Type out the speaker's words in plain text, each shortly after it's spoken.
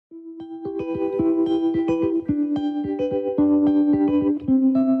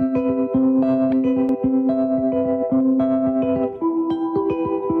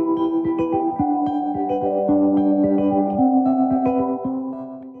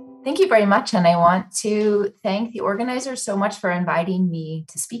Thank you very much. And I want to thank the organizers so much for inviting me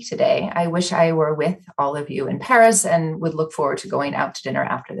to speak today. I wish I were with all of you in Paris and would look forward to going out to dinner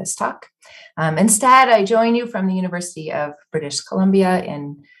after this talk. Instead, I join you from the University of British Columbia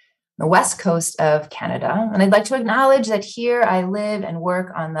in the west coast of Canada. And I'd like to acknowledge that here I live and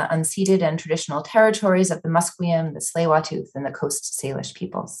work on the unceded and traditional territories of the Musqueam, the Tsleil-Waututh, and the Coast Salish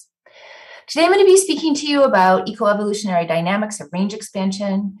peoples. Today, I'm going to be speaking to you about eco-evolutionary dynamics of range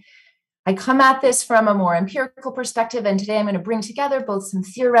expansion. I come at this from a more empirical perspective, and today I'm going to bring together both some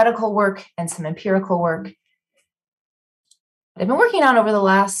theoretical work and some empirical work I've been working on over the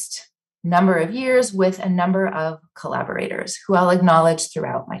last number of years with a number of collaborators who I'll acknowledge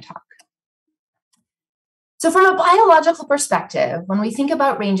throughout my talk. So from a biological perspective, when we think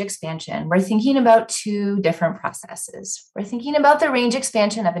about range expansion, we're thinking about two different processes. We're thinking about the range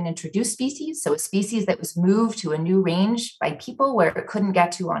expansion of an introduced species, so a species that was moved to a new range by people where it couldn't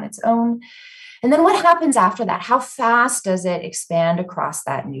get to on its own. And then what happens after that? How fast does it expand across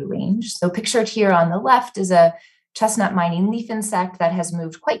that new range? So pictured here on the left is a chestnut mining leaf insect that has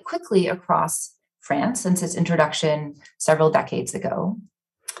moved quite quickly across France since its introduction several decades ago.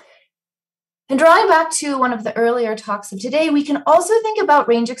 And drawing back to one of the earlier talks of today, we can also think about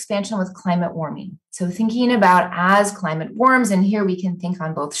range expansion with climate warming. So thinking about as climate warms, and here we can think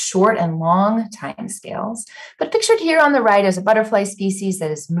on both short and long time scales. But pictured here on the right is a butterfly species that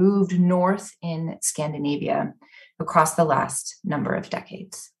has moved north in Scandinavia across the last number of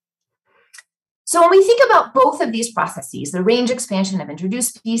decades. So when we think about both of these processes, the range expansion of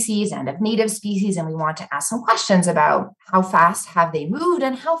introduced species and of native species, and we want to ask some questions about how fast have they moved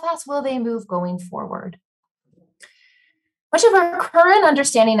and how fast will they move going forward. Much of our current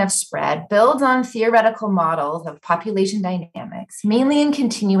understanding of spread builds on theoretical models of population dynamics, mainly in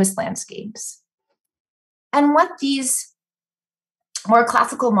continuous landscapes. And what these more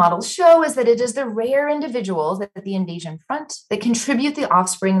classical models show is that it is the rare individuals at the invasion front that contribute the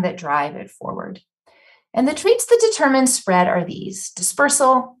offspring that drive it forward. And the traits that determine spread are these: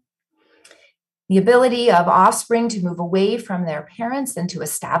 dispersal, the ability of offspring to move away from their parents and to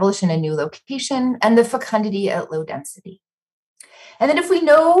establish in a new location, and the fecundity at low density. And then if we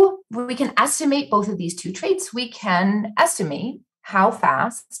know we can estimate both of these two traits, we can estimate how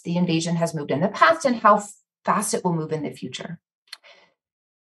fast the invasion has moved in the past and how fast it will move in the future.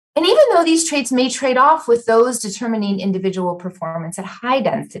 And even though these traits may trade off with those determining individual performance at high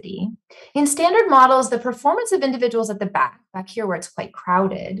density, in standard models, the performance of individuals at the back here where it's quite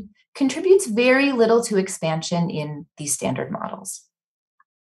crowded, contributes very little to expansion in these standard models.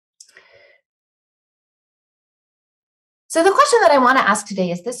 So the question that I want to ask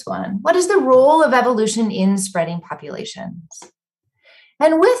today is this one: what is the role of evolution in spreading populations?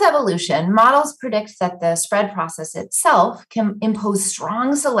 And with evolution, models predict that the spread process itself can impose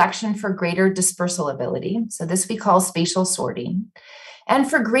strong selection for greater dispersal ability. So this we call spatial sorting, and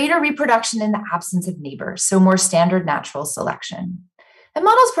for greater reproduction in the absence of neighbors, so more standard natural selection. And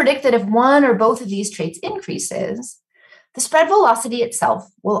models predict that if one or both of these traits increases, the spread velocity itself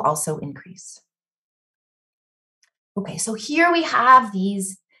will also increase. Okay, so here we have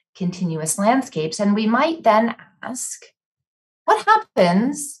these continuous landscapes, and we might then ask, what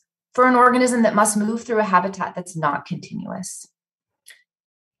happens for an organism that must move through a habitat that's not continuous?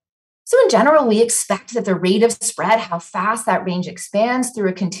 So in general, we expect that the rate of spread, how fast that range expands through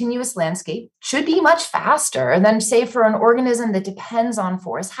a continuous landscape, should be much faster than, say, for an organism that depends on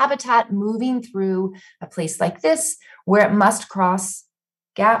forest habitat moving through a place like this, where it must cross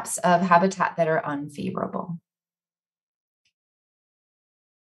gaps of habitat that are unfavorable.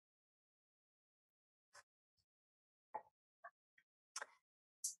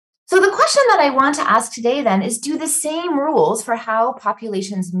 So the question that I want to ask today then is, do the same rules for how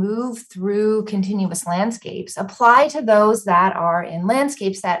populations move through continuous landscapes apply to those that are in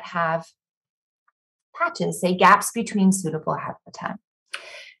landscapes that have patches, say gaps between suitable habitat?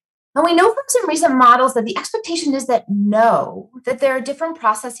 And we know from some recent models that the expectation is that that there are different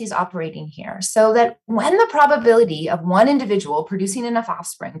processes operating here, so that when the probability of one individual producing enough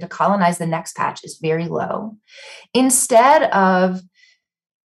offspring to colonize the next patch is very low, instead of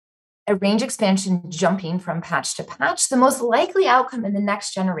a range expansion jumping from patch to patch, the most likely outcome in the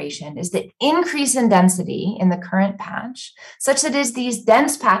next generation is the increase in density in the current patch, such that it is these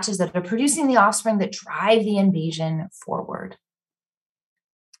dense patches that are producing the offspring that drive the invasion forward.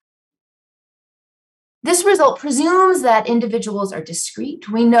 This result presumes that individuals are discrete.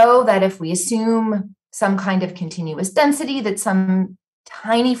 We know that if we assume some kind of continuous density, that some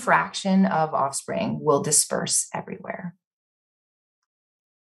tiny fraction of offspring will disperse everywhere.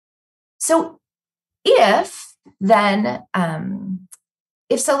 So if then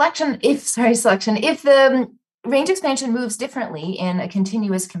if the range expansion moves differently in a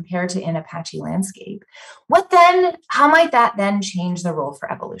continuous compared to in a patchy landscape, how might that then change the role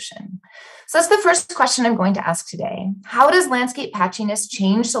for evolution? So that's the first question I'm going to ask today. How does landscape patchiness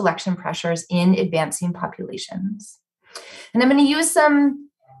change selection pressures in advancing populations? And I'm going to use some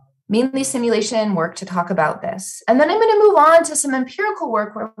mainly simulation work to talk about this. And then I'm going to move on to some empirical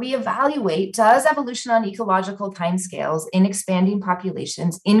work where we evaluate, does evolution on ecological timescales in expanding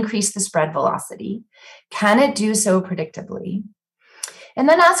populations increase the spread velocity? Can it do so predictably? And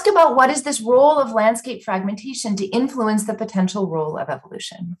then ask about what is this role of landscape fragmentation to influence the potential role of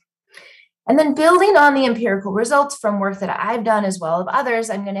evolution? And then building on the empirical results from work that I've done as well as others,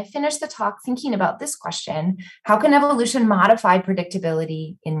 I'm going to finish the talk thinking about this question: how can evolution modify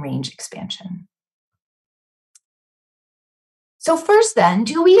predictability in range expansion? So first then,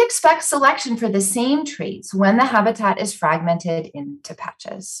 do we expect selection for the same traits when the habitat is fragmented into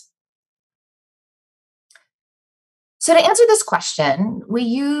patches? So to answer this question, we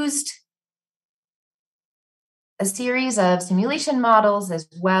used a series of simulation models as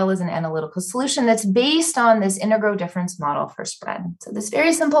well as an analytical solution that's based on this integral difference model for spread. So this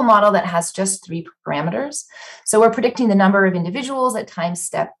very simple model that has just 3 parameters. So we're predicting the number of individuals at time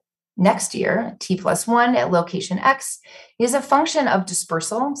step next year, t+1 at location x, is a function of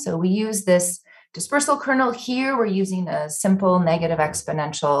dispersal. So we use this dispersal kernel here. We're using a simple negative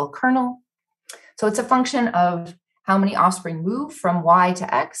exponential kernel. So it's a function of how many offspring move from y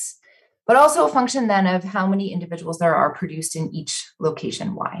to x, but also a function then of how many individuals there are produced in each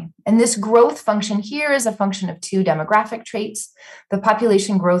location y. And this growth function here is a function of 2 demographic traits: the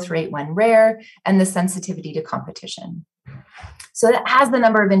population growth rate when rare and the sensitivity to competition. So that as the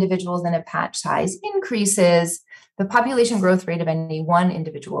number of individuals in a patch size increases, the population growth rate of any one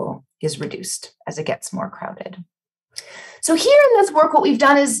individual is reduced as it gets more crowded. So here in this work, what we've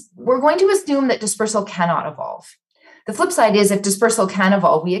done is we're going to assume that dispersal cannot evolve. The flip side is if dispersal can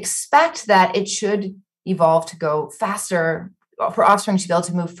evolve, we expect that it should evolve to go faster, for offspring to be able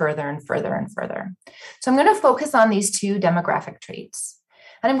to move further and further and further. So I'm going to focus on these 2 demographic traits.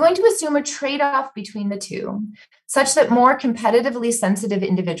 And I'm going to assume a trade-off between the 2, such that more competitively sensitive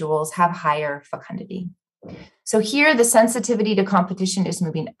individuals have higher fecundity. So here, the sensitivity to competition is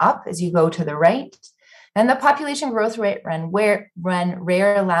moving up as you go to the right, and the population growth rate when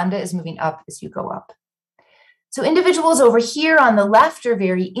rare lambda is moving up as you go up. So individuals over here on the left are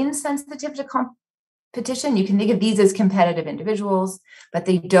very insensitive to competition. You can think of these as competitive individuals, but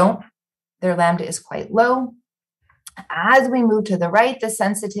they don't. Their lambda is quite low. As we move to the right, the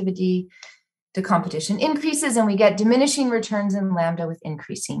sensitivity to competition increases, and we get diminishing returns in lambda with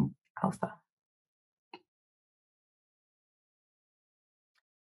increasing alpha.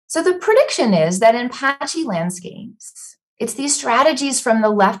 So the prediction is that in patchy landscapes, it's these strategies from the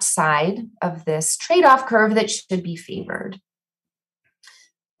left side of this trade-off curve that should be favored.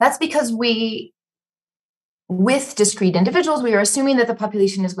 That's because with discrete individuals, we are assuming that the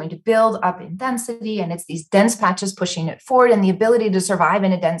population is going to build up in density, and it's these dense patches pushing it forward, and the ability to survive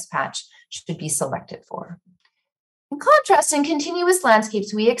in a dense patch should be selected for. In contrast, in continuous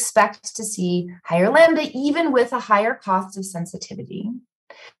landscapes, we expect to see higher lambda, even with a higher cost of sensitivity.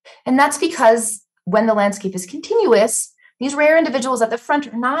 And that's because when the landscape is continuous, these rare individuals at the front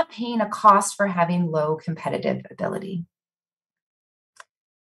are not paying a cost for having low competitive ability.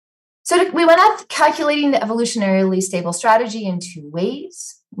 So we went at calculating the evolutionarily stable strategy in 2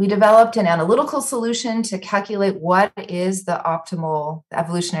 ways. We developed an analytical solution to calculate what is the optimal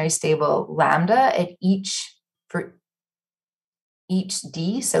evolutionary stable lambda at for each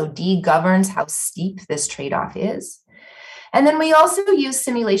D. So D governs how steep this trade-off is. And then we also use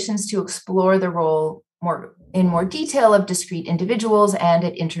simulations to explore the role in more detail of discrete individuals and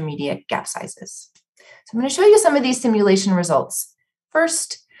at intermediate gap sizes. So I'm going to show you some of these simulation results.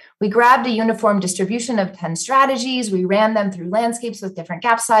 First, we grabbed a uniform distribution of 10 strategies. We ran them through landscapes with different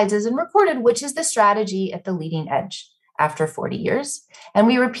gap sizes and recorded which is the strategy at the leading edge after 40 years. And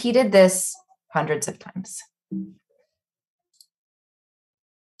we repeated this hundreds of times.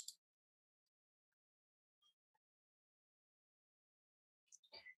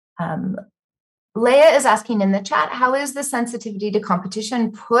 Leah is asking in the chat, how is the sensitivity to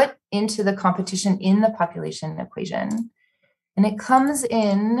competition put into the competition in the population equation? And it comes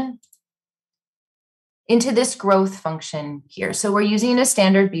into this growth function here. So we're using a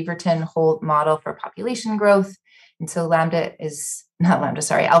standard Beaverton Holt model for population growth. And so alpha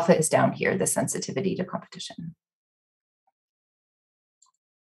is down here, the sensitivity to competition.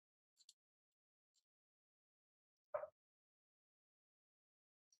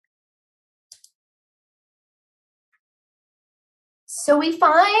 So we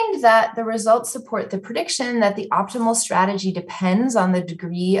find that the results support the prediction that the optimal strategy depends on the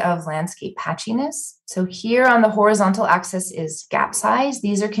degree of landscape patchiness. So here on the horizontal axis is gap size.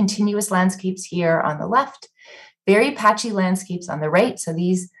 These are continuous landscapes here on the left, very patchy landscapes on the right. So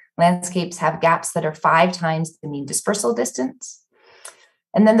these landscapes have gaps that are 5 times the mean dispersal distance.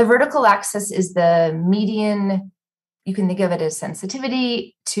 And then the vertical axis is the median, you can think of it as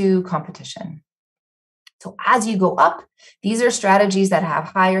sensitivity to competition. So as you go up, these are strategies that have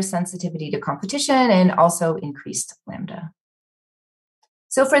higher sensitivity to competition and also increased lambda.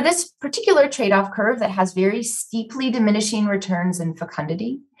 So for this particular trade-off curve that has very steeply diminishing returns in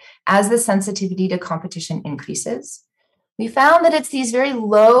fecundity as the sensitivity to competition increases, we found that it's these very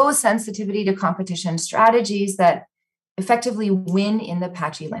low sensitivity to competition strategies that effectively win in the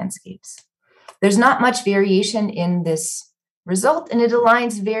patchy landscapes. There's not much variation in this result, and it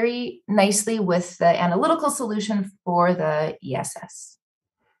aligns very nicely with the analytical solution for the ESS.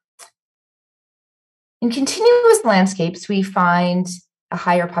 In continuous landscapes, we find a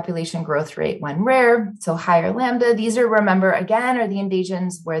higher population growth rate when rare, so higher lambda. These are, remember, again, are the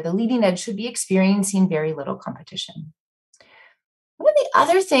invasions where the leading edge should be experiencing very little competition. One of the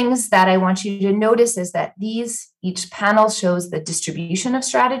other things that I want you to notice is that each panel shows the distribution of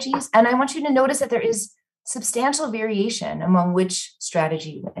strategies, and I want you to notice that there is substantial variation among which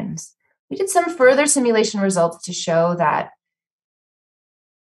strategy wins. We did some further simulation results to show that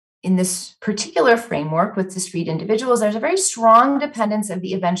in this particular framework with discrete individuals, there's a very strong dependence of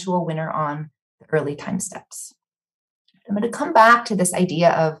the eventual winner on the early time steps. I'm going to come back to this idea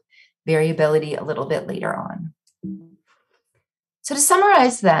of variability a little bit later on. So to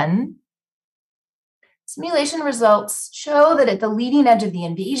summarize then, simulation results show that at the leading edge of the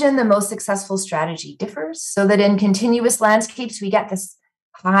invasion, the most successful strategy differs, so that in continuous landscapes, we get this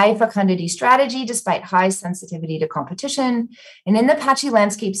high fecundity strategy despite high sensitivity to competition. And in the patchy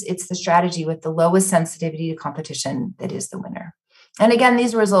landscapes, it's the strategy with the lowest sensitivity to competition that is the winner. And again,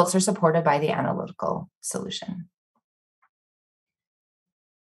 these results are supported by the analytical solution.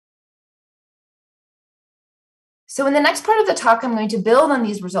 So in the next part of the talk, I'm going to build on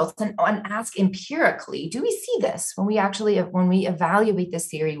these results and ask empirically, do we see this when we evaluate this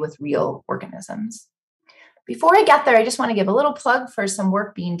theory with real organisms? Before I get there, I just want to give a little plug for some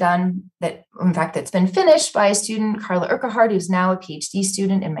work being done that's been finished by a student, Carla Urquhart, who's now a PhD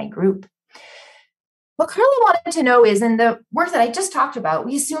student in my group. What Carla wanted to know is, in the work that I just talked about,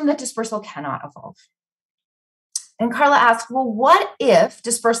 we assume that dispersal cannot evolve. And Carla asked, well, what if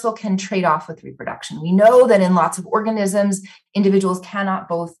dispersal can trade off with reproduction? We know that in lots of organisms, individuals cannot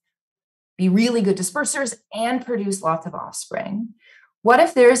both be really good dispersers and produce lots of offspring. What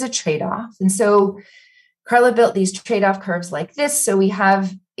if there is a trade-off? And so Carla built these trade-off curves like this. So we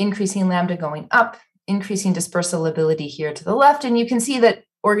have increasing lambda going up, increasing dispersal ability here to the left. And you can see that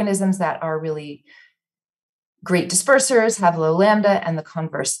organisms that are really great dispersers have low lambda, and the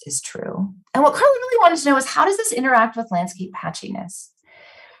converse is true. And what Carla really wanted to know is, how does this interact with landscape patchiness?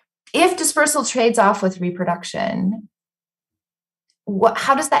 If dispersal trades off with reproduction,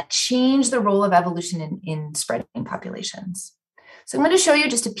 how does that change the role of evolution in spreading populations? So I'm going to show you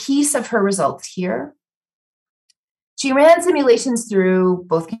just a piece of her results here. She ran simulations through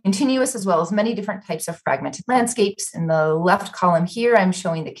both continuous as well as many different types of fragmented landscapes. In the left column here, I'm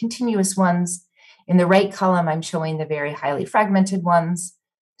showing the continuous ones. In the right column, I'm showing the very highly fragmented ones.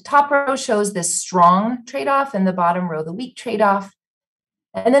 The top row shows this strong trade-off, and the bottom row, the weak trade-off.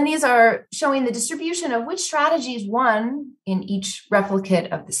 And then these are showing the distribution of which strategies won in each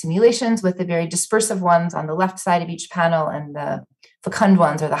replicate of the simulations, with the very dispersive ones on the left side of each panel and the fecund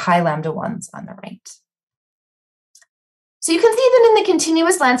ones, or the high lambda ones, on the right. So you can see that in the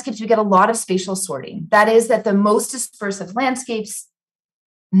continuous landscapes, we get a lot of spatial sorting. That is, that the most dispersive landscapes,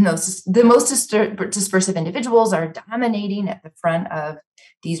 the most dispersive individuals are dominating at the front of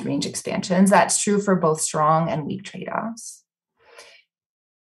these range expansions. That's true for both strong and weak trade-offs.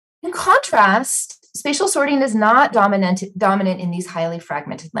 In contrast, spatial sorting is not dominant in these highly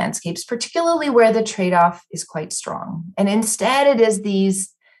fragmented landscapes, particularly where the trade-off is quite strong. And instead, it is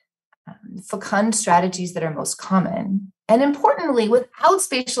these fecund strategies that are most common. And importantly, without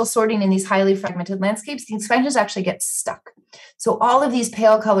spatial sorting in these highly fragmented landscapes, the expansions actually get stuck. So all of these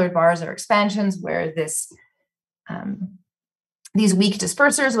pale colored bars are expansions where these weak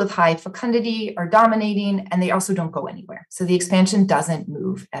dispersers with high fecundity are dominating, and they also don't go anywhere. So the expansion doesn't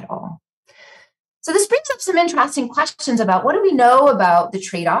move at all. So this brings up some interesting questions about what do we know about the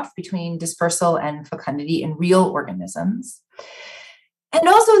trade-off between dispersal and fecundity in real organisms. And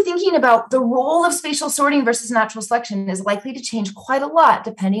also thinking about the role of spatial sorting versus natural selection is likely to change quite a lot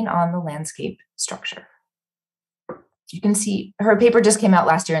depending on the landscape structure. You can see her paper just came out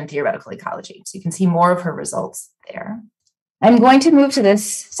last year in Theoretical Ecology. So you can see more of her results there. I'm going to move to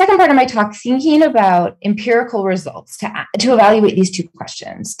this second part of my talk, thinking about empirical results to evaluate these two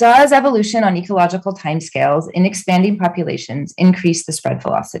questions. Does evolution on ecological timescales in expanding populations increase the spread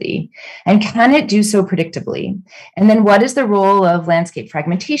velocity? And can it do so predictably? And then what is the role of landscape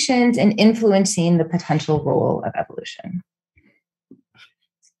fragmentations in influencing the potential role of evolution?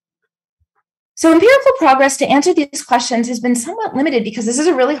 So empirical progress to answer these questions has been somewhat limited because this is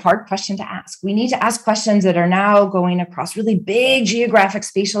a really hard question to ask. We need to ask questions that are now going across really big geographic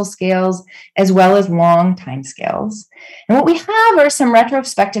spatial scales as well as long time scales. And what we have are some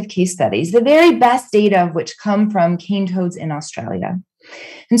retrospective case studies, the very best data of which come from cane toads in Australia.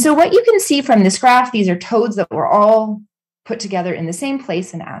 And so what you can see from this graph, these are toads that were all put together in the same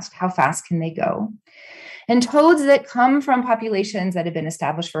place and asked how fast can they go. And toads that come from populations that have been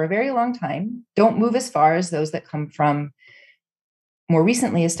established for a very long time don't move as far as those that come from more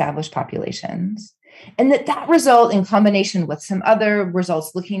recently established populations. And that result, in combination with some other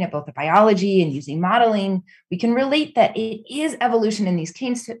results looking at both the biology and using modeling, we can relate that it is evolution in these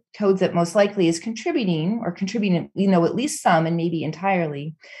cane toads that most likely is contributing, we know at least some and maybe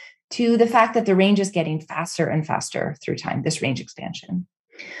entirely, to the fact that the range is getting faster and faster through time, this range expansion.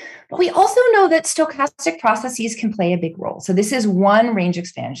 But we also know that stochastic processes can play a big role. So this is one range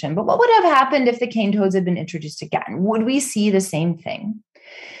expansion, but what would have happened if the cane toads had been introduced again? Would we see the same thing?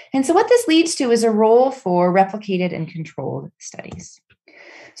 And so what this leads to is a role for replicated and controlled studies.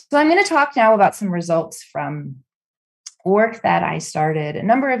 So I'm going to talk now about some results from work that I started a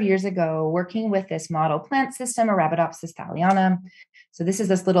number of years ago, working with this model plant system, Arabidopsis thaliana. So this is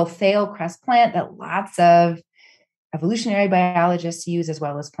this little fail crest plant that lots of evolutionary biologists use, as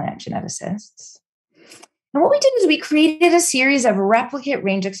well as plant geneticists. And what we did is we created a series of replicate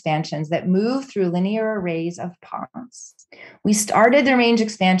range expansions that move through linear arrays of pots. We started the range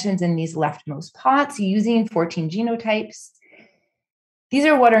expansions in these leftmost pots using 14 genotypes. These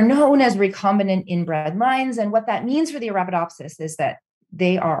are what are known as recombinant inbred lines. And what that means for the Arabidopsis is that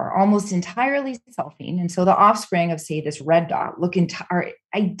they are almost entirely selfing. And so the offspring of, say, this red dot are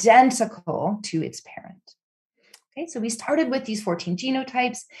identical to its parent. Okay, so we started with these 14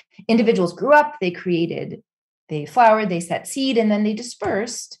 genotypes. Individuals grew up, they flowered, they set seed, and then they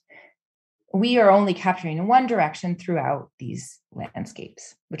dispersed. We are only capturing in one direction throughout these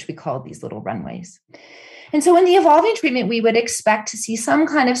landscapes, which we call these little runways. And so in the evolving treatment, we would expect to see some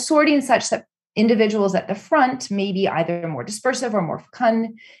kind of sorting such that individuals at the front may be either more dispersive or more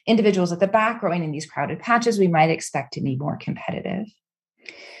fecund. Individuals at the back growing in these crowded patches, we might expect to be more competitive.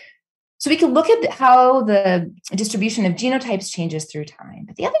 So we can look at how the distribution of genotypes changes through time.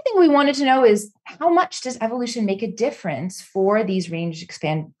 But the other thing we wanted to know is how much does evolution make a difference for these range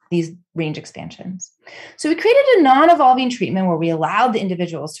expansions? So we created a non-evolving treatment where we allowed the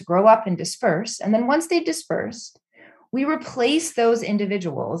individuals to grow up and disperse. And then once they've dispersed, we replace those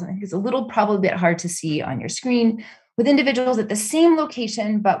individuals, I think it's probably a bit hard to see on your screen, with individuals at the same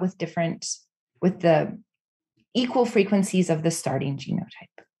location, but with the equal frequencies of the starting genotype.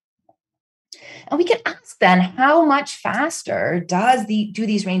 And we can ask then, how much faster do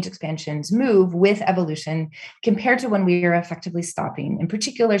these range expansions move with evolution compared to when we are effectively stopping, in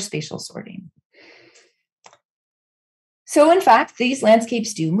particular, spatial sorting? So in fact, these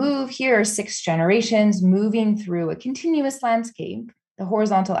landscapes do move. Here are 6 generations moving through a continuous landscape. The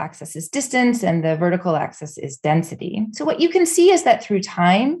horizontal axis is distance and the vertical axis is density. So what you can see is that through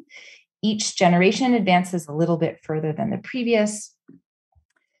time, each generation advances a little bit further than the previous.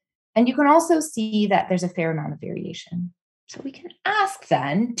 And you can also see that there's a fair amount of variation. So we can ask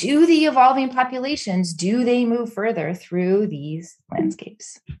then, do the evolving populations, do they move further through these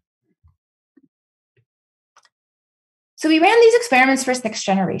landscapes? So we ran these experiments for 6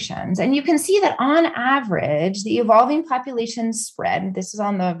 generations, and you can see that on average, the evolving population spread, this is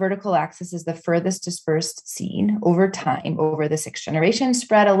on the vertical axis, is the furthest dispersed seed over time, over the 6 generations,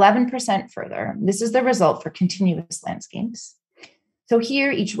 spread 11% further. This is the result for continuous landscapes. So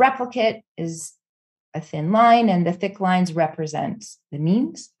here, each replicate is a thin line, and the thick lines represent the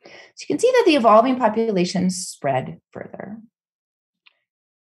means. So you can see that the evolving populations spread further.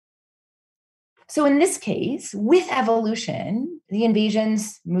 So in this case, with evolution, the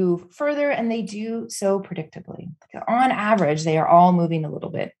invasions move further, and they do so predictably. On average, they are all moving a little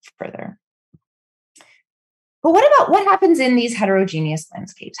bit further. But what happens in these heterogeneous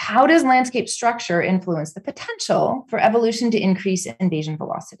landscapes? How does landscape structure influence the potential for evolution to increase invasion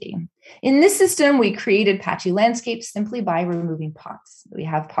velocity? In this system, we created patchy landscapes simply by removing pots. We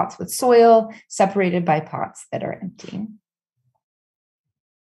have pots with soil separated by pots that are empty.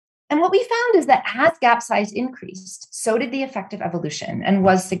 And what we found is that as gap size increased, so did the effect of evolution and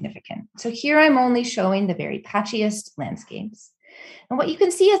was significant. So here I'm only showing the very patchiest landscapes. And what you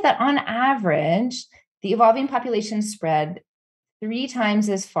can see is that on average, the evolving populations spread 3 times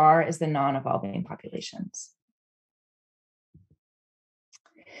as far as the non-evolving populations.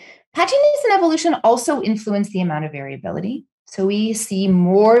 Patchiness in evolution also influence the amount of variability. So we see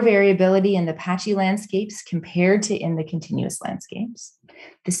more variability in the patchy landscapes compared to in the continuous landscapes.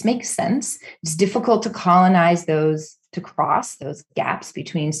 This makes sense. It's difficult to colonize those, to cross those gaps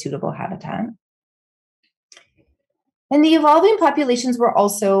between suitable habitat. And the evolving populations were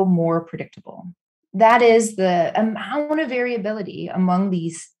also more predictable. That is, the amount of variability among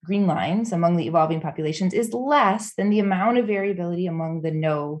these green lines, among the evolving populations, is less than the amount of variability among the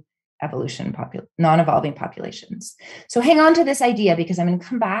non-evolving populations. So hang on to this idea because I'm going to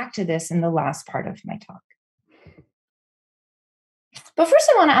come back to this in the last part of my talk. But first,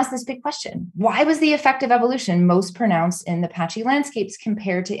 I want to ask this big question. Why was the effect of evolution most pronounced in the patchy landscapes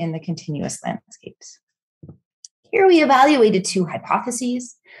compared to in the continuous landscapes? Here we evaluated 2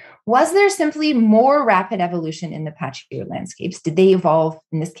 hypotheses. Was there simply more rapid evolution in the patchier landscapes? Did they evolve,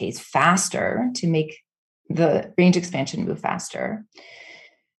 in this case, faster to make the range expansion move faster?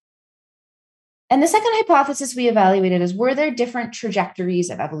 And the second hypothesis we evaluated is, were there different trajectories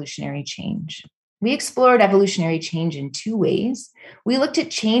of evolutionary change? We explored evolutionary change in 2 ways. We looked at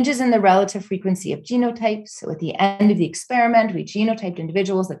changes in the relative frequency of genotypes. So at the end of the experiment, we genotyped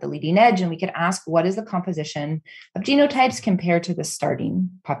individuals at the leading edge, and we could ask, what is the composition of genotypes compared to the starting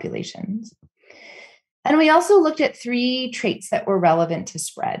populations? And we also looked at 3 traits that were relevant to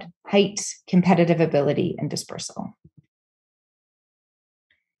spread: height, competitive ability, and dispersal.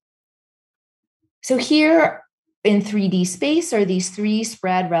 So here in 3D space are these 3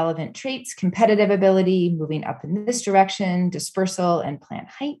 spread relevant traits: competitive ability, moving up in this direction, dispersal, and plant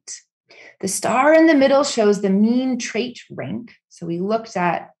height. The star in the middle shows the mean trait rank. So we ranked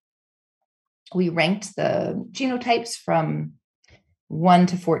the genotypes from 1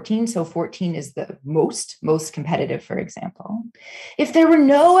 to 14. So 14 is the most competitive, for example. If there were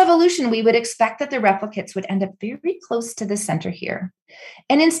no evolution, we would expect that the replicates would end up very close to the center here.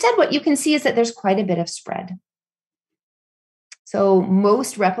 And instead, what you can see is that there's quite a bit of spread. So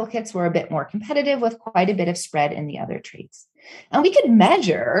most replicates were a bit more competitive with quite a bit of spread in the other traits. And we could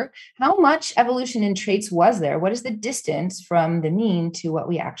measure how much evolution in traits was there. What is the distance from the mean to what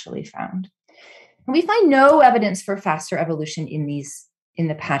we actually found? And we find no evidence for faster evolution in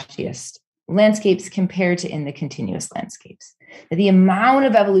the patchiest landscapes compared to in the continuous landscapes. The amount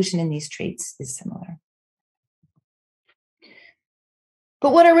of evolution in these traits is similar.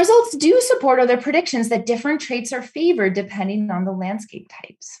 But what our results do support are the predictions that different traits are favored depending on the landscape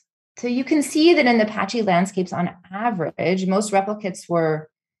types. So you can see that in the patchy landscapes, on average, most replicates were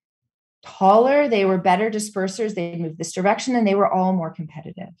taller, they were better dispersers, they moved this direction, and they were all more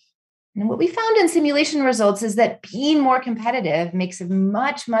competitive. And what we found in simulation results is that being more competitive makes a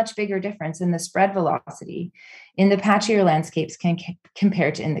much, much bigger difference in the spread velocity in the patchier landscapes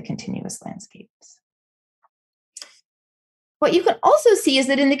compared to in the continuous landscapes. What you can also see is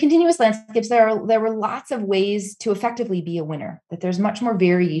that in the continuous landscapes, there were lots of ways to effectively be a winner, that there's much more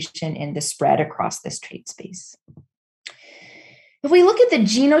variation in the spread across this trait space. If we look at the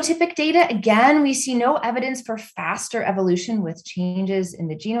genotypic data, again, we see no evidence for faster evolution with changes in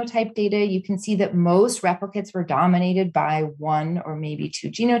the genotype data. You can see that most replicates were dominated by 1 or maybe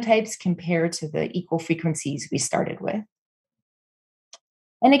 2 genotypes compared to the equal frequencies we started with.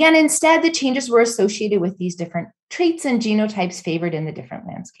 And again, instead, the changes were associated with these different traits and genotypes favored in the different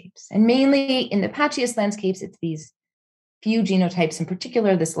landscapes. And mainly in the patchiest landscapes, it's these few genotypes, in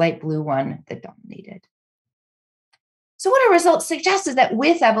particular, this light blue one that dominated. So what our results suggest is that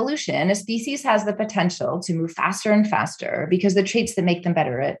with evolution, a species has the potential to move faster and faster because the traits that make them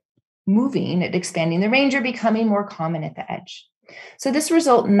better at moving, at expanding the range, are becoming more common at the edge. So this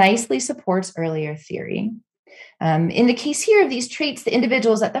result nicely supports earlier theory. In the case here of these traits, the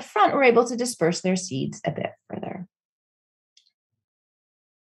individuals at the front were able to disperse their seeds a bit further.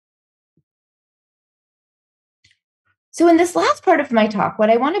 So in this last part of my talk, what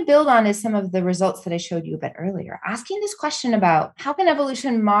I want to build on is some of the results that I showed you a bit earlier, asking this question about how can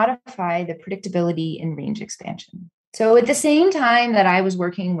evolution modify the predictability in range expansion? So at the same time that I was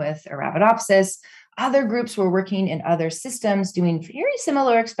working with Arabidopsis, other groups were working in other systems doing very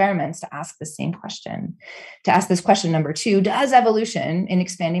similar experiments to ask the same question. To ask this question number 2, does evolution in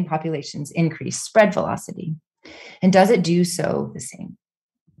expanding populations increase spread velocity? And does it do so the same?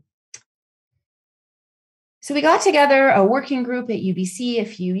 So we got together a working group at UBC a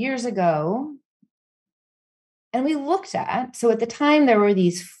few years ago And we looked at, so at the time, there were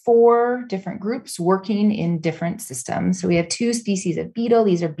these 4 different groups working in different systems. So we have 2 species of beetle.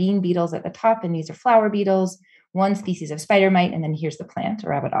 These are bean beetles at the top, and these are flower beetles, 1 species of spider mite, and then here's the plant,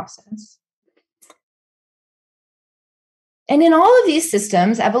 Arabidopsis. And in all of these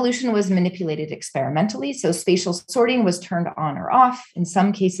systems, evolution was manipulated experimentally. So spatial sorting was turned on or off. In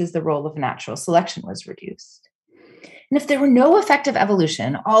some cases, the role of natural selection was reduced. And if there were no effective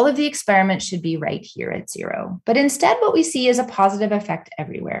evolution, all of the experiments should be right here at 0. But instead, what we see is a positive effect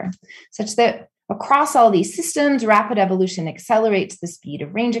everywhere, such that across all these systems, rapid evolution accelerates the speed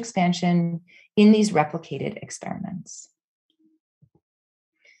of range expansion in these replicated experiments.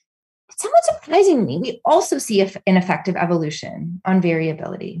 Somewhat surprisingly, we also see an effect of evolution on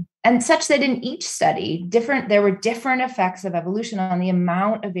variability, and such that in each study, there were different effects of evolution on the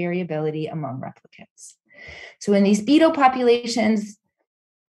amount of variability among replicates. So in these beetle populations,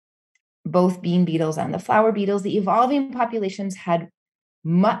 both bean beetles and the flower beetles, the evolving populations had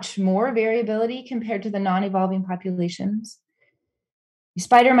much more variability compared to the non-evolving populations. The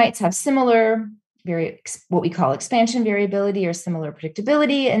spider mites have similar, what we call expansion variability or similar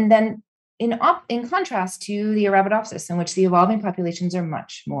predictability, and then in contrast to the Arabidopsis, in which the evolving populations are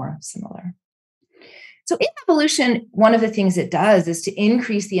much more similar. So in evolution, one of the things it does is to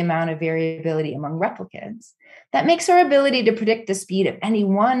increase the amount of variability among replicates. That makes our ability to predict the speed of any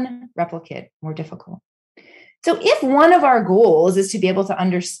one replicate more difficult. So if one of our goals is to be able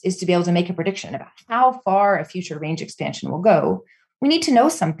to make a prediction about how far a future range expansion will go, we need to know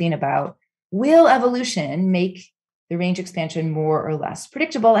something about, will evolution make the range expansion more or less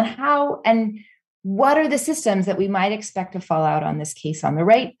predictable, and how, and what are the systems that we might expect to fall out on this case on the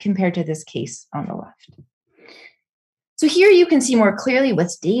right compared to this case on the left. So here you can see more clearly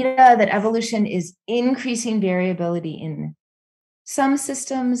with data that evolution is increasing variability in some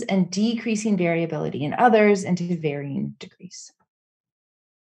systems and decreasing variability in others, and to varying degrees.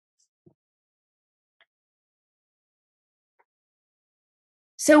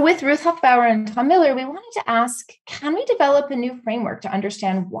 So with Ruth Hofbauer and Tom Miller, we wanted to ask, can we develop a new framework to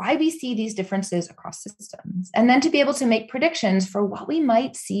understand why we see these differences across systems, and then to be able to make predictions for what we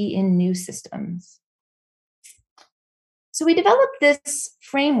might see in new systems? So we developed this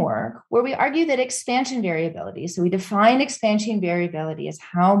framework where we argue that expansion variability, so we define expansion variability as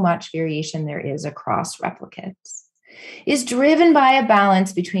how much variation there is across replicates, is driven by a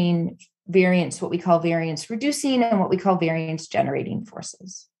balance between variance, what we call variance reducing, and what we call variance generating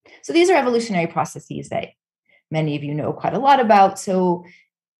forces. So these are evolutionary processes that many of you know quite a lot about. So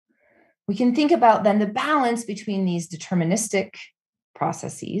we can think about then the balance between these deterministic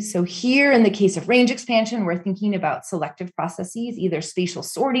processes. So here in the case of range expansion, we're thinking about selective processes, either spatial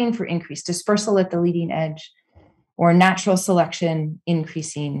sorting for increased dispersal at the leading edge, or natural selection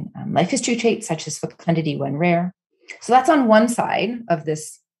increasing life history traits such as fecundity when rare. So that's on one side of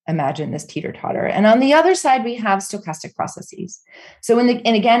this, imagine this teeter-totter. And on the other side, we have stochastic processes. So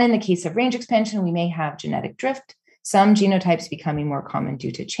again, in the case of range expansion, we may have genetic drift, some genotypes becoming more common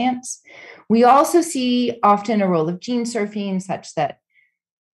due to chance. We also see often a role of gene surfing, such that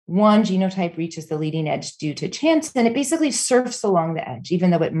one genotype reaches the leading edge due to chance, and it basically surfs along the edge, even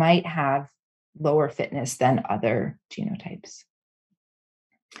though it might have lower fitness than other genotypes.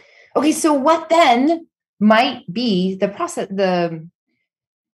 Okay, so what then might be the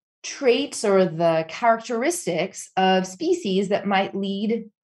traits or the characteristics of species that might lead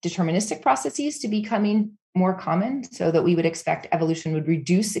deterministic processes to becoming more common, so that we would expect evolution would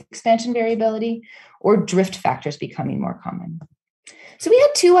reduce expansion variability, or drift factors becoming more common? So we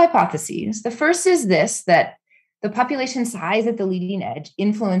had 2 hypotheses. The first is this, that the population size at the leading edge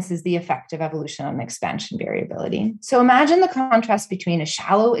influences the effect of evolution on expansion variability. So imagine the contrast between a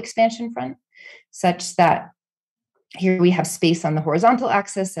shallow expansion front, such that here we have space on the horizontal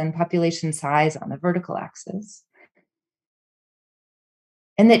axis and population size on the vertical axis.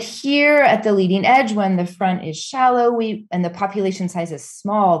 And that here at the leading edge, when the front is shallow and the population size is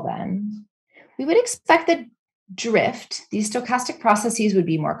small, then we would expect that drift, these stochastic processes would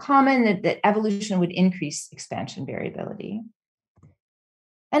be more common, that evolution would increase expansion variability.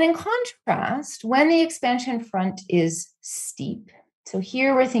 And in contrast, when the expansion front is steep, so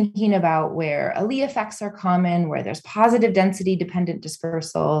here we're thinking about where allele effects are common, where there's positive density dependent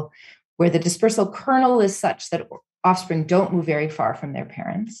dispersal, where the dispersal kernel is such that offspring don't move very far from their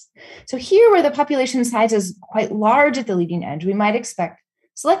parents. So here, where the population size is quite large at the leading edge, we might expect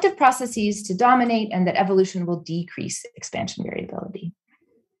selective processes to dominate, and that evolution will decrease expansion variability.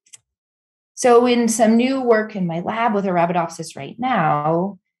 So in some new work in my lab with Arabidopsis right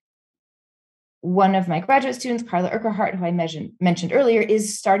now, one of my graduate students, Carla Urquhart, who I mentioned earlier,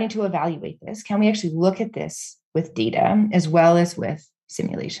 is starting to evaluate this. Can we actually look at this with data as well as with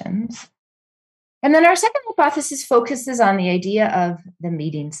simulations. And then our second hypothesis focuses on the idea of the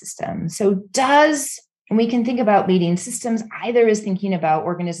mating system. So and we can think about mating systems either as thinking about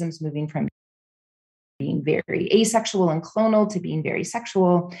organisms moving from being very asexual and clonal to being very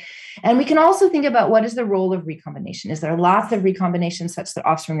sexual. And we can also think about what is the role of recombination. Is there lots of recombination such that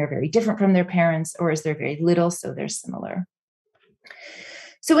offspring are very different from their parents, or is there very little so they're similar?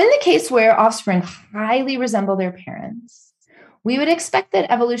 So in the case where offspring highly resemble their parents, we would expect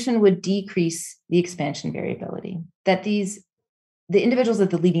that evolution would decrease the expansion variability, that the individuals at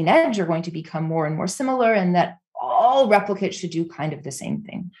the leading edge are going to become more and more similar, and that all replicates should do kind of the same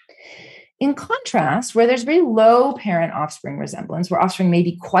thing. In contrast, where there's very low parent-offspring resemblance, where offspring may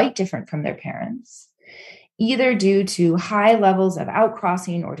be quite different from their parents, either due to high levels of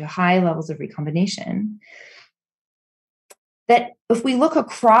outcrossing or to high levels of recombination, that if we look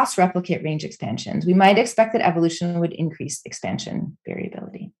across replicate range expansions, we might expect that evolution would increase expansion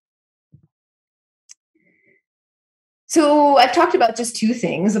variability. So I've talked about just two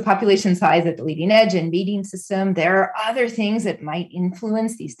things, the population size at the leading edge and mating system. There are other things that might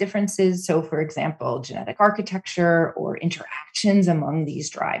influence these differences. So for example, genetic architecture or interactions among these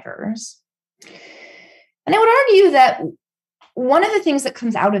drivers. And I would argue that one of the things that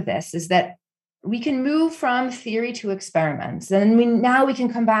comes out of this is that we can move from theory to experiments. And now we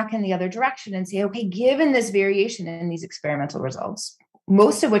can come back in the other direction and say, okay, given this variation in these experimental results,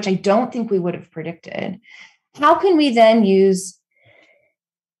 most of which I don't think we would have predicted, how can we then use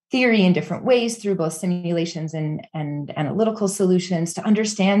theory in different ways through both simulations and analytical solutions to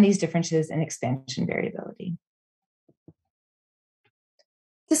understand these differences in expansion variability?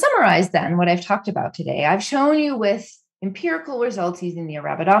 To summarize then what I've talked about today, I've shown you with empirical results using the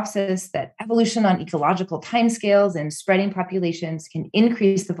Arabidopsis that evolution on ecological timescales and spreading populations can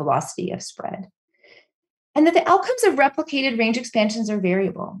increase the velocity of spread, and that the outcomes of replicated range expansions are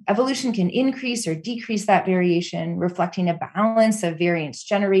variable. Evolution can increase or decrease that variation, reflecting a balance of variance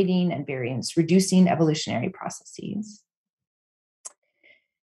generating and variance reducing evolutionary processes.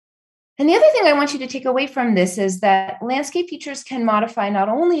 And the other thing I want you to take away from this is that landscape features can modify not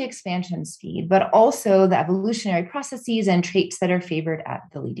only expansion speed, but also the evolutionary processes and traits that are favored at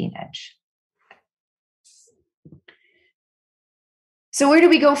the leading edge. So where do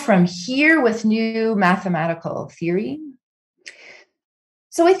we go from here with new mathematical theory?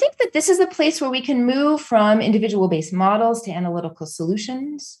 So I think that this is a place where we can move from individual-based models to analytical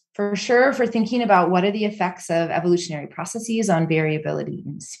solutions, for sure, for thinking about what are the effects of evolutionary processes on variability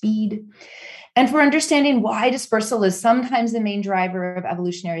in speed, and for understanding why dispersal is sometimes the main driver of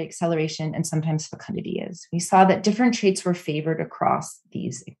evolutionary acceleration and sometimes fecundity is. We saw that different traits were favored across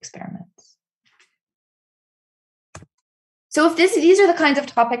these experiments. So if these are the kinds of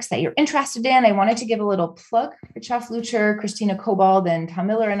topics that you're interested in, I wanted to give a little plug. Richard Lucher, Christina Cobald, and Tom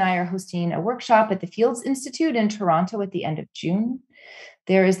Miller and I are hosting a workshop at the Fields Institute in Toronto at the end of June.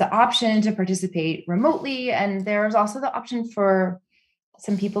 There is the option to participate remotely, and there's also the option for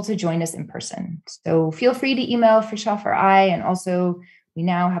some people to join us in person. So feel free to email Frishoff or I, and also we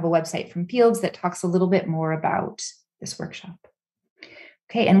now have a website from Fields that talks a little bit more about this workshop.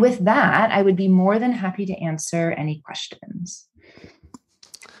 Okay, and with that, I would be more than happy to answer any questions.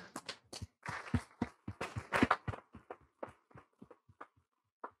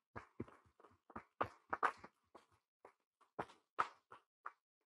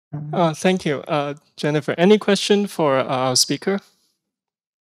 Thank you, Jennifer. Any question for our speaker?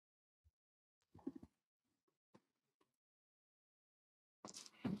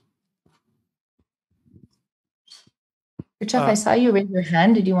 Richard, I saw you raise your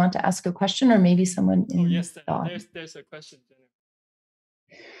hand. Did you want to ask a question, or maybe someone in yes, there's a question, Jennifer.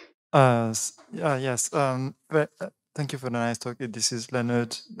 Yes. Thank you for the nice talk. This is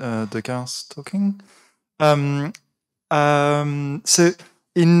Leonard Dequins talking. So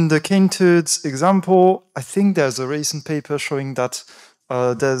in the cane turds example, I think there's a recent paper showing that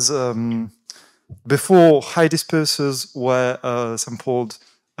there's before high dispersers were sampled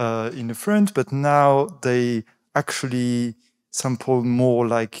in the front, but now they actually sample more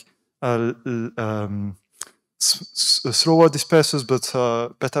like slower dispersers, but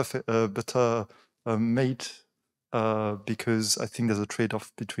better mate, because I think there's a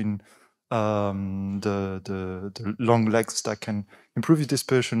trade-off between the long legs that can improve the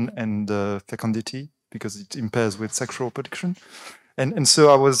dispersion and the fecundity, because it impairs with sexual reproduction. And so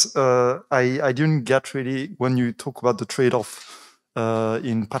I didn't get really, when you talk about the trade-off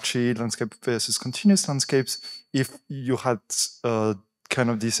in patchy landscape versus continuous landscapes, if you had kind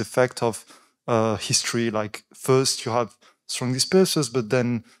of this effect of history, like first you have strong dispersers, but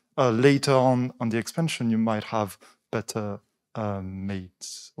then later on the expansion, you might have better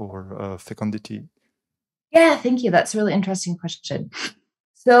mates or fecundity? Yeah, thank you. That's a really interesting question.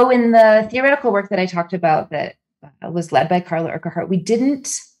 So in the theoretical work that I talked about that was led by Carla Urquhart, we're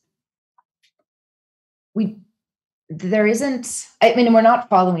not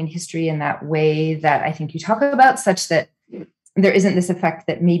following history in that way that I think you talk about, such that there isn't this effect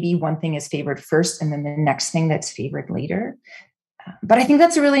that maybe one thing is favored first and then the next thing that's favored later. But I think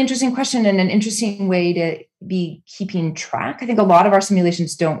that's a really interesting question and an interesting way to be keeping track. I think a lot of our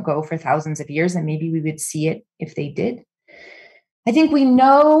simulations don't go for thousands of years, and maybe we would see it if they did. I think we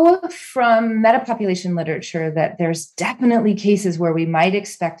know from metapopulation literature that there's definitely cases where we might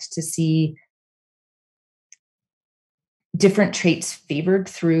expect to see different traits favored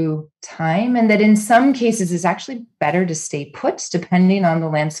through time, and that in some cases it's actually better to stay put depending on the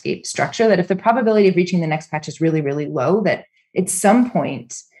landscape structure, that if the probability of reaching the next patch is really, really low, that at some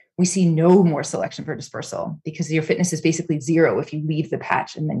point we see no more selection for dispersal because your fitness is basically zero if you leave the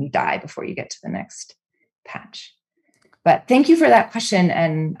patch and then you die before you get to the next patch. But thank you for that question.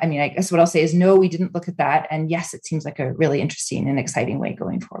 And I mean, I guess what I'll say is no, we didn't look at that. And yes, it seems like a really interesting and exciting way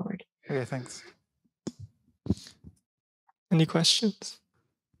going forward. Okay, thanks. Any questions?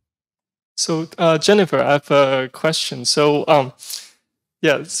 So Jennifer, I have a question. So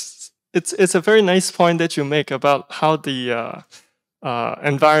yeah, it's a very nice point that you make about how the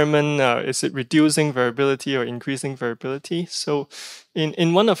environment is it reducing variability or increasing variability. So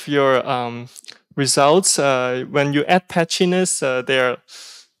in one of your results, when you add patchiness, they're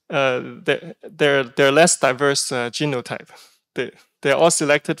less diverse genotype. They're all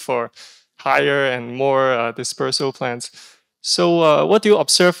selected for higher and more dispersal plants. So what do you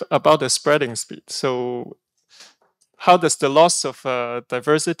observe about the spreading speed? So how does the loss of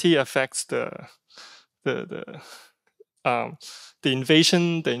diversity affects the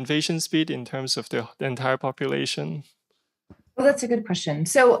invasion speed in terms of the entire population? Well, that's a good question.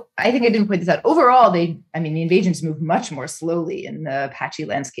 So I think I didn't point this out. Overall, the invasions move much more slowly in the patchy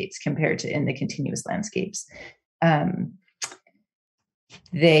landscapes compared to in the continuous landscapes.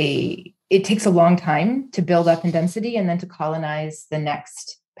 It takes a long time to build up in density and then to colonize the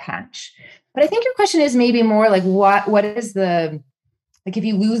next patch. But I think your question is maybe more like what is the, like if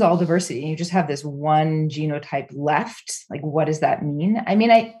you lose all diversity and you just have this one genotype left, like what does that mean? I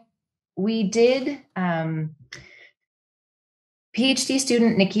mean, we did PhD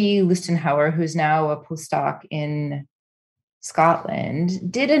student Nikki Lustenhauer, who's now a postdoc in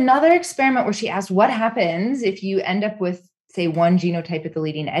Scotland, did another experiment where she asked what happens if you end up with, say, one genotype at the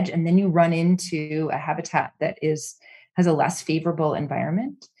leading edge, and then you run into a habitat that has a less favorable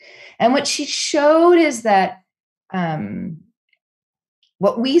environment. And what she showed is that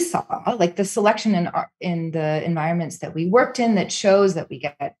what we saw, like the selection in the environments that we worked in, that shows that we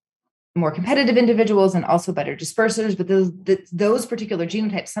get more competitive individuals and also better dispersers, but those particular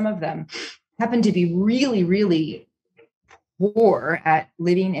genotypes, some of them happen to be really, really poor at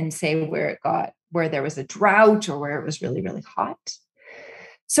living in, say, where there was a drought or where it was really, really hot.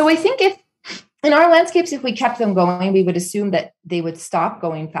 So I think if in our landscapes, if we kept them going, we would assume that they would stop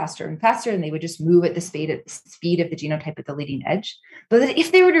going faster and faster and they would just move at the speed of the genotype at the leading edge. But that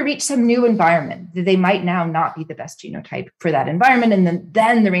if they were to reach some new environment, they might now not be the best genotype for that environment. And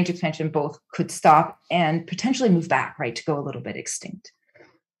then the range expansion both could stop and potentially move back, right, to go a little bit extinct.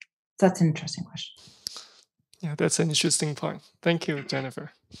 So that's an interesting question. Yeah, that's an interesting point. Thank you,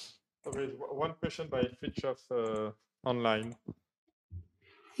 Jennifer. One question by Fitchoff online.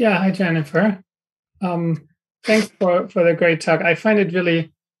 Yeah, hi, Jennifer. Thanks for the great talk. I find it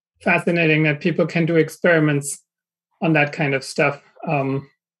really fascinating that people can do experiments on that kind of stuff.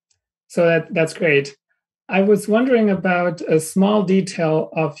 So that's great. I was wondering about a small detail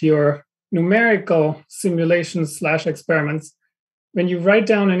of your numerical simulations / experiments. When you write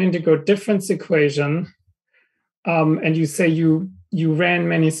down an integral difference equation, and you say you ran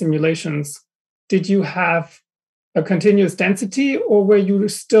many simulations, did you have a continuous density, or were you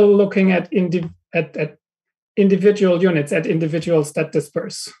still looking at individual units, at individuals that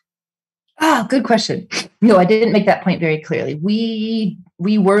disperse? Good question. No, I didn't make that point very clearly. We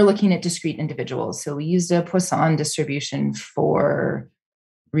were looking at discrete individuals. So we used a Poisson distribution for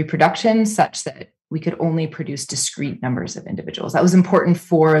reproduction such that we could only produce discrete numbers of individuals. That was important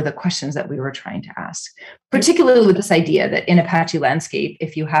for the questions that we were trying to ask, particularly with this idea that in a patchy landscape,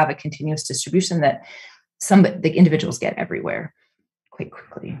 if you have a continuous distribution, that the individuals get everywhere quite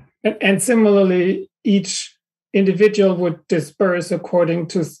quickly. And similarly, each individual would disperse according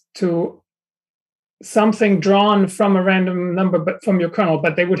to something drawn from a random number, but from your kernel,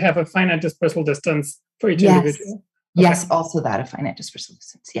 but they would have a finite dispersal distance for each individual. Yes, also that of finite dispersal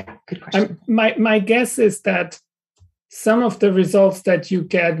distance. Yeah, good question. My guess is that some of the results that you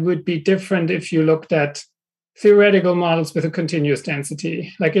get would be different if you looked at theoretical models with a continuous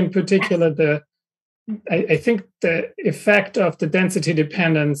density. Like in particular, I think the effect of the density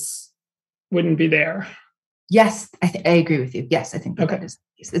dependence wouldn't be there. Yes, I agree with you. Yes, I think that is.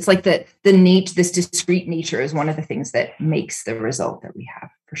 It's like this discrete nature is one of the things that makes the result that we have,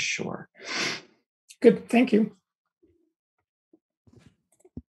 for sure. Good, thank you.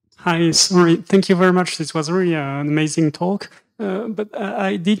 Hi, sorry. Thank you very much. This was really an amazing talk. But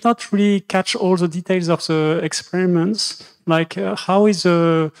I did not really catch all the details of the experiments. Like, how is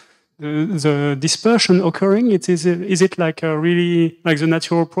the dispersion occurring? Is it like really like the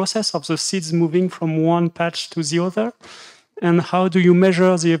natural process of the seeds moving from one patch to the other? And how do you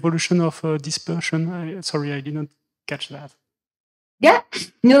measure the evolution of dispersion? Sorry, I did not catch that. Yeah,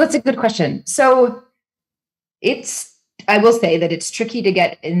 no, that's a good question. So I will say that it's tricky to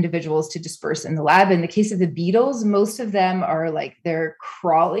get individuals to disperse in the lab. In the case of the beetles, most of them are like they're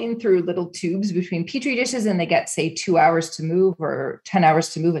crawling through little tubes between petri dishes, and they get, say, 2 hours to move or 10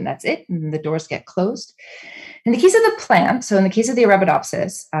 hours to move, and that's it. And the doors get closed. In the case of the plant, so in the case of the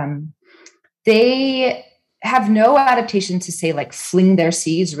Arabidopsis, they have no adaptation to, say, like fling their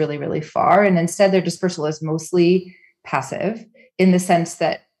seeds really, really far. And instead, their dispersal is mostly passive in the sense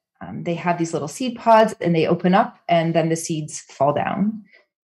that they have these little seed pods and they open up and then the seeds fall down.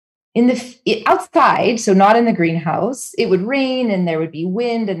 Outside, so not in the greenhouse, it would rain and there would be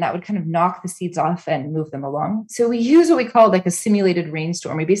wind and that would kind of knock the seeds off and move them along. So we use what we call like a simulated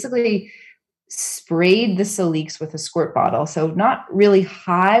rainstorm. We basically sprayed the saliques with a squirt bottle. So not really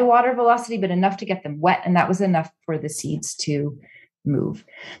high water velocity, but enough to get them wet. And that was enough for the seeds to move.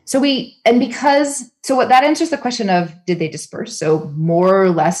 So what that answers the question of, did they disperse? So more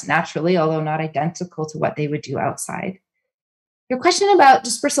or less naturally, although not identical to what they would do outside. Your question about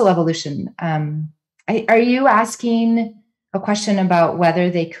dispersal evolution, are you asking a question about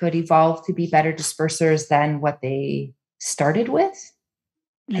whether they could evolve to be better dispersers than what they started with?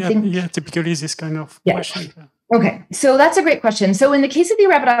 Yeah, typically this kind of question. Okay, so that's a great question. So in the case of the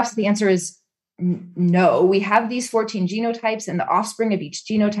Arabidopsis, the answer is no. We have these 14 genotypes, and the offspring of each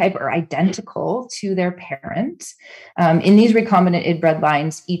genotype are identical to their parent. In these recombinant inbred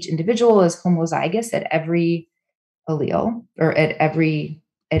lines, each individual is homozygous at every allele or at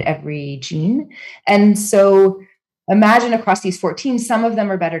every gene. And so imagine across these 14, some of them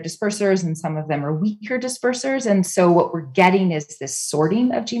are better dispersers and some of them are weaker dispersers. And so what we're getting is this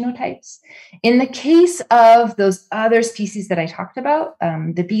sorting of genotypes. In the case of those other species that I talked about,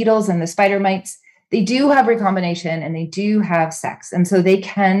 the beetles and the spider mites, they do have recombination and they do have sex. And so they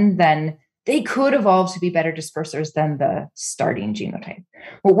could evolve to be better dispersers than the starting genotype.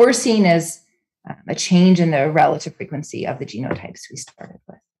 What we're seeing is a change in the relative frequency of the genotypes we started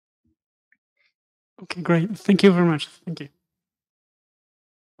with. Okay, great. Thank you very much. Thank you.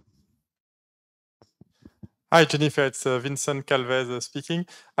 Hi, Jennifer. It's Vincent Calvez speaking.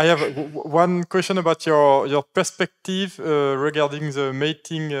 I have one question about your perspective regarding the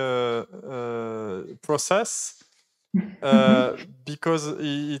mating process, because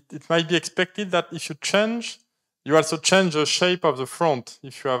it might be expected that if you also change the shape of the front.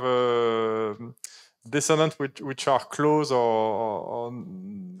 If you have a descendant which are close or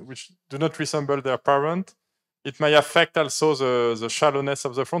which do not resemble their parent, it may affect also the shallowness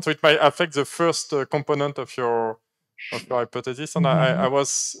of the front. So it might affect the first component of your hypothesis. And I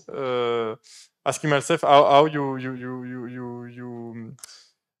was asking myself how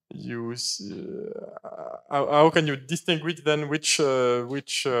how can you distinguish then which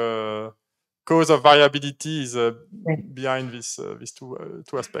cause of variability is behind these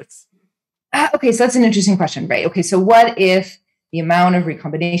two aspects? Okay, so that's an interesting question, right? Okay, so what if the amount of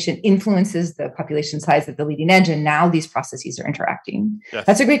recombination influences the population size at the leading edge, and now these processes are interacting? Yes.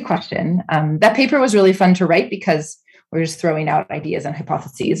 That's a great question. That paper was really fun to write because we're just throwing out ideas and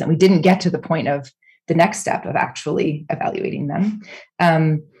hypotheses, and we didn't get to the point of the next step of actually evaluating them.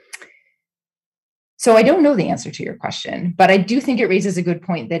 So I don't know the answer to your question, but I do think it raises a good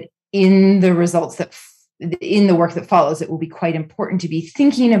point that in the results in the work that follows, it will be quite important to be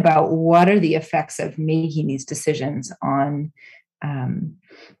thinking about what are the effects of making these decisions on,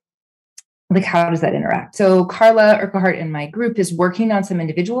 like, how does that interact? So Carla Urquhart in my group is working on some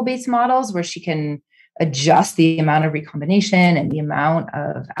individual-based models where she can adjust the amount of recombination and the amount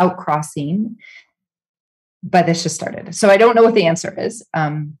of outcrossing, but this just started. So I don't know what the answer is,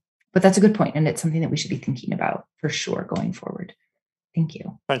 but that's a good point, and it's something that we should be thinking about for sure going forward. Thank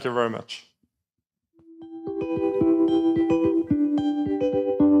you. Thank you very much.